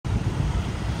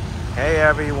Hey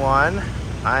everyone,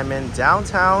 I'm in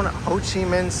downtown Ho Chi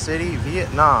Minh City,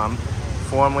 Vietnam,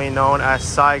 formerly known as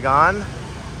Saigon.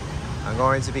 I'm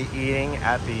going to be eating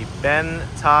at the Ben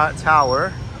Thanh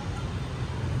Tower.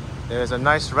 There's a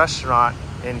nice restaurant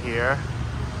in here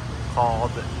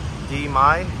called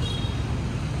Mai.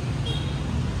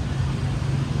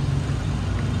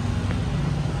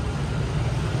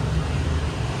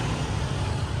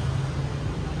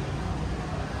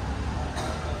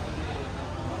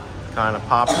 Kind of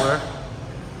popular.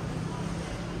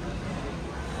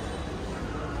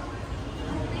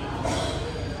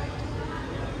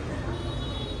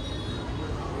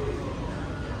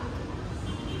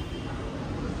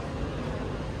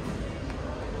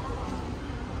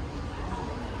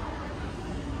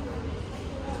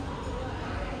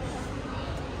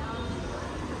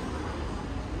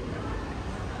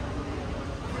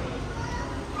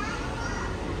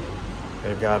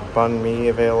 They've got banh mi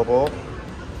available.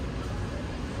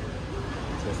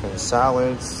 Different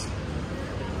salads.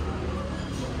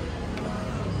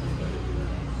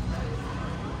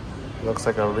 Looks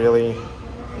like a really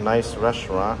nice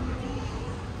restaurant.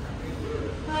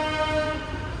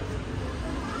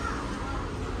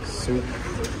 Soup.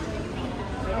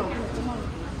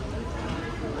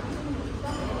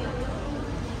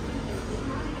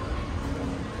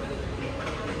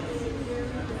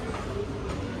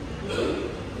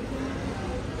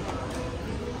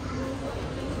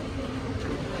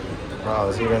 Wow,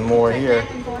 there's even more here.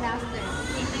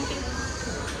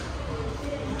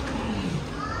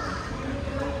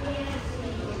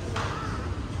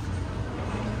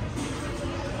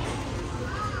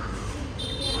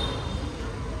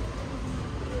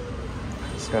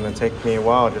 It's gonna take me a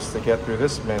while just to get through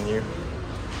this menu.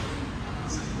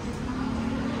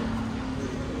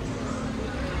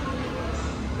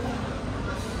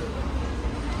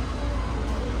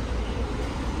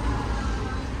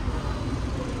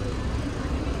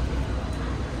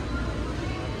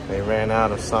 They ran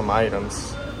out of some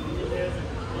items.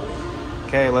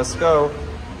 Okay, let's go.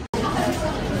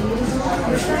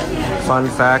 Fun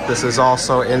fact, this is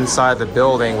also inside the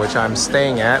building which I'm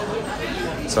staying at.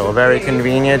 So very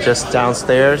convenient, just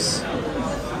downstairs.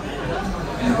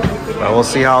 But we'll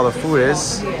see how the food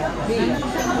is. This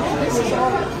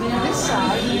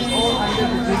side is all under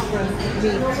the different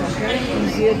meats, okay?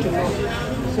 Easier to know.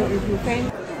 So if you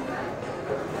can.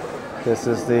 This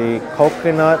is the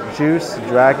coconut juice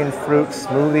dragon fruit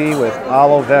smoothie with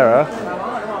aloe vera.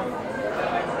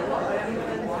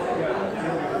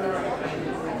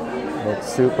 Looks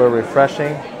super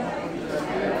refreshing.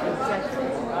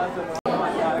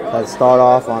 Let's start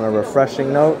off on a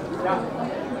refreshing note.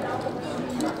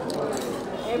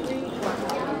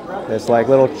 There's like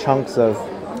little chunks of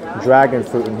dragon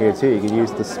fruit in here too. You can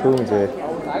use the spoon to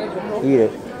eat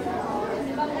it.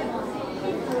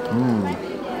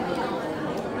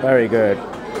 Very good.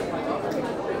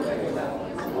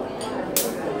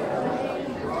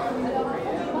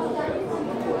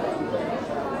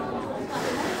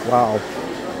 Wow.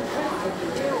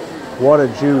 What a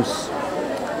juice.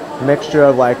 Mixture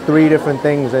of like 3 different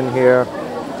things in here.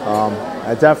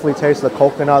 I definitely taste the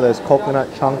coconut. There's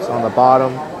coconut chunks on the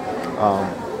bottom.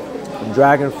 The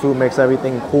dragon fruit makes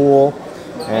everything cool.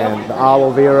 And the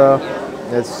aloe vera,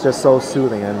 it's just so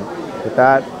soothing. And with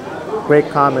that, great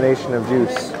combination of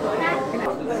juice.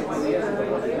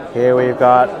 Here we've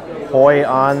got Hoi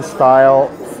An style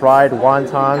fried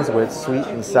wontons with sweet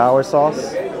and sour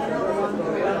sauce.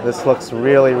 This looks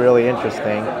really, really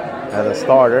interesting as a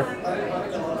starter.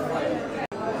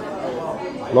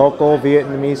 Local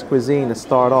Vietnamese cuisine to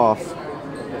start off.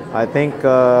 I think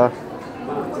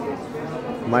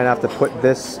might have to put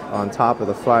this on top of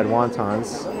the fried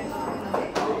wontons.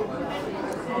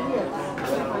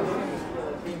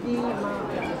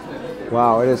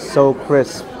 Wow, it is so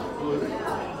crisp.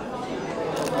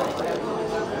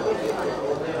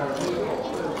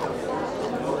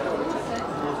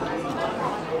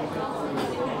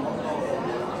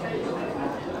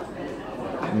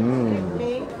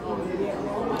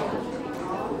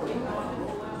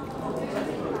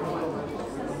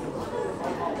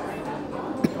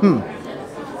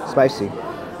 Spicy.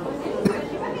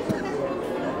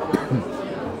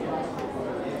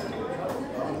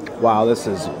 Wow, this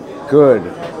is good.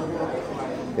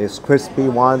 It's crispy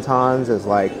wontons. It's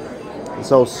like, it's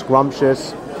so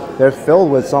scrumptious. They're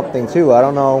filled with something too. I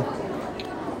don't know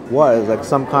what. It's like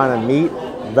some kind of meat.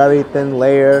 Very thin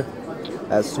layer.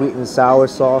 That sweet and sour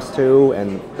sauce too.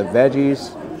 And the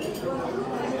veggies.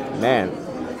 Man,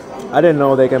 I didn't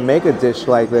know they can make a dish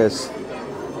like this.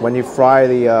 When you fry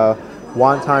the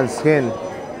wonton skin,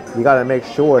 you gotta make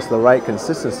sure it's the right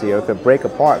consistency or it could break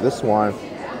apart. This one,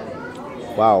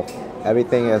 Wow,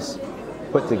 everything is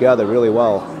put together really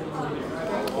well.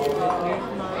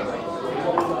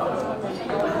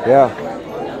 Yeah.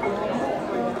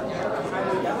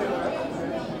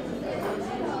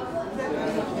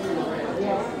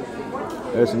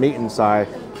 There's meat inside.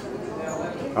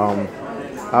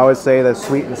 I would say the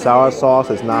sweet and sour sauce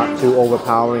is not too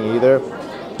overpowering either.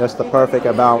 Just the perfect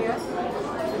amount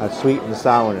of sweet and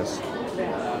sourness.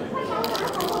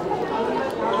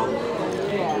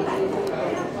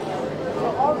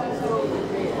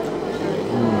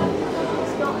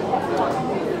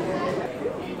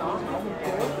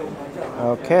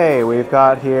 Okay, we've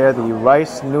got here the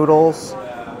rice noodles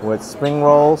with spring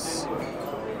rolls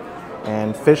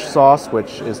and fish sauce,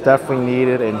 which is definitely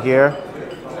needed in here.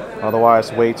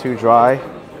 Otherwise, way too dry.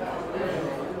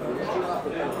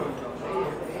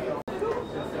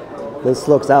 This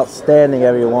looks outstanding,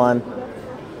 everyone.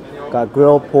 Got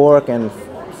grilled pork and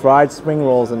fried spring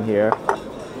rolls in here.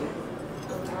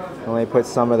 Let me put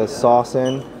some of the sauce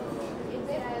in.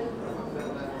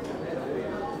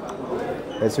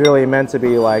 It's really meant to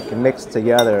be like mixed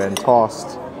together and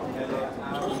tossed.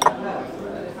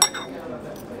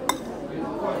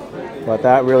 But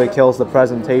that really kills the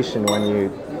presentation when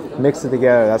you mix it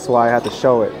together. That's why I had to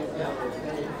show it.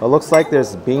 It looks like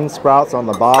there's bean sprouts on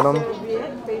the bottom.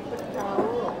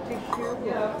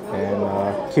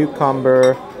 And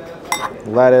cucumber,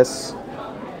 lettuce.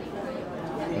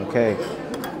 Okay.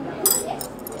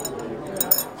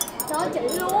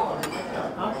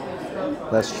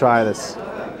 Let's try this.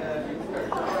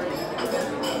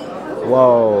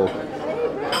 Whoa.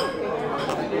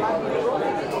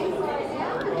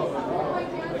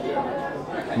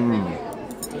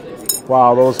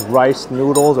 Wow, those rice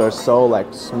noodles are so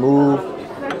like smooth.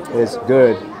 It's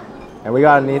good. And we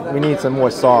need some more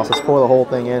sauce. Let's pour the whole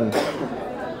thing in.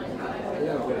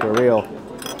 For real.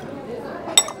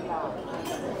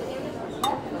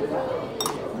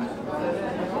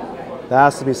 That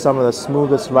has to be some of the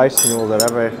smoothest rice noodles I've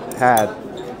ever had.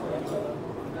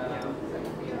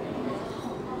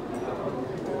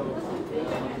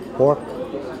 Pork.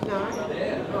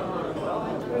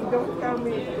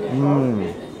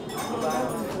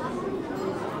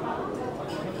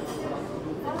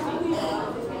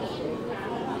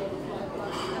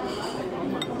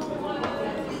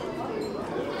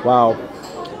 Wow.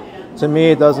 To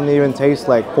me, it doesn't even taste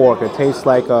like pork. It tastes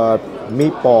like a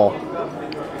meatball.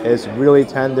 It's really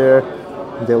tender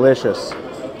and delicious.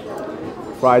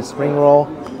 Fried spring roll.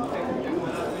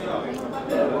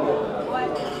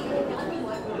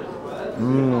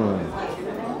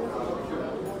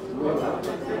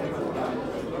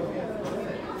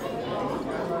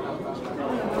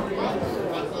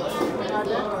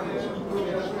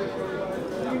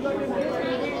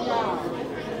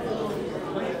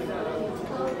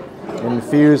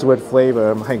 Infused with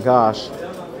flavor. My gosh.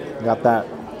 You got that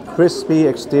crispy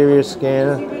exterior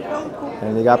skin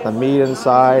and you got the meat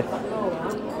inside.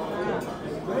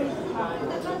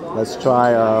 Let's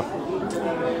try a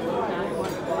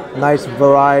nice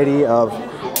variety of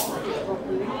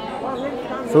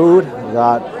food. We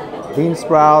got bean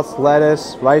sprouts,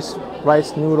 lettuce, rice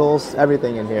noodles,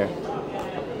 everything in here.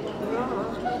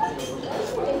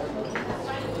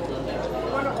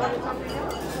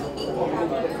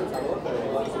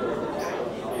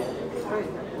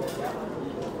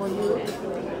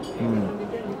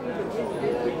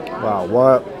 Wow,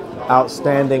 what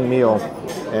outstanding meal.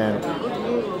 And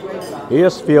you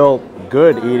just feel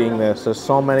good eating this. There's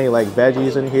so many like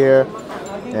veggies in here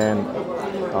and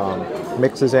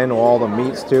mixes in all the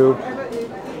meats too.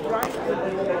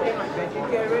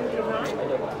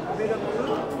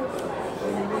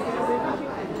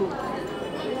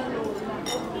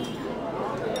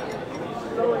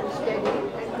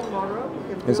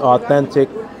 It's authentic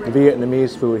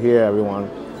Vietnamese food here, everyone.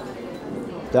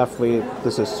 Definitely,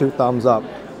 this is 2 thumbs up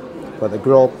for the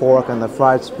grilled pork and the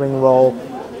fried spring roll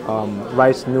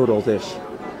rice noodle dish.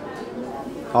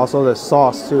 Also the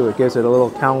sauce too, it gives it a little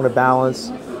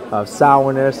counterbalance of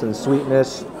sourness and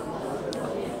sweetness.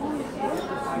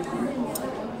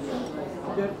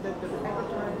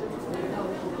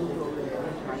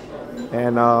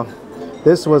 And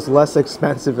this was less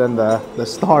expensive than the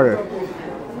starter.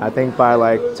 I think by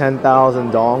like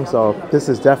 10,000 dong, so this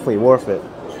is definitely worth it.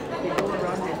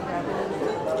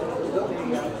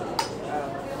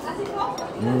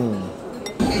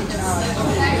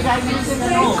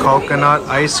 Coconut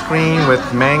ice cream with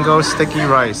mango sticky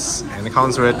rice, and it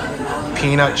comes with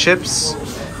peanut chips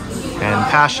and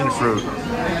passion fruit.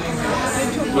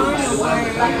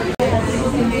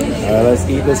 Let's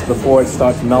eat this before it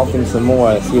starts melting some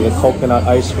more. See, the coconut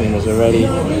ice cream is already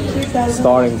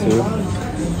starting to.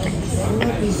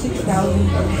 might be 6,000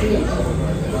 per piece.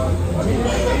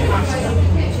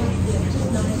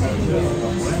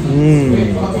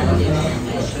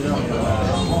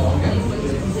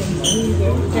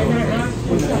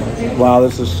 Wow,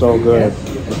 this is so good.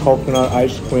 The coconut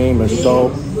ice cream is so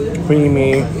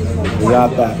creamy. You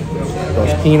got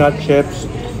those peanut chips,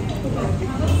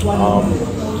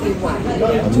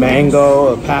 a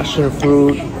mango, a passion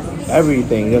fruit,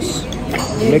 everything just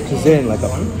mixes in like a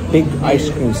big ice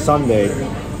cream sundae.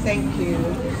 Thank you.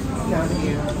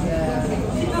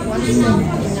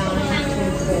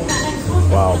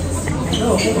 Wow.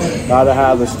 Gotta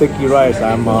have the sticky rice.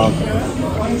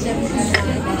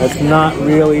 It's not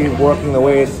really working the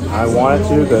way I want it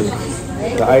to because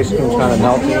the ice cream's kind of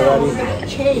melting already.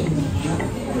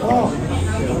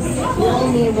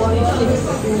 Only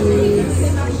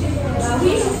 160.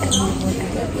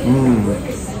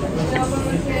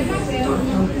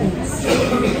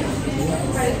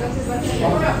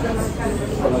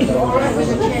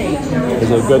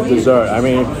 It's a good dessert. I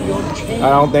mean, I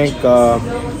don't think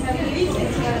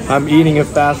I'm eating it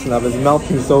fast enough. It's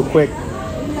melting so quick.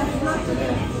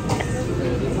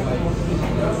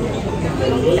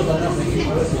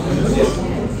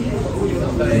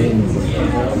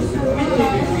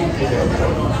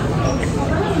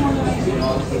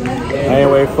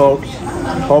 Anyway, folks,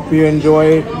 hope you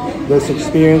enjoyed this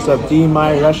experience of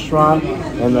Mai Restaurant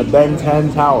and the Ben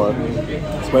Thanh Tower.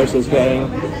 This place is getting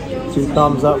 2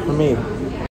 thumbs up for me.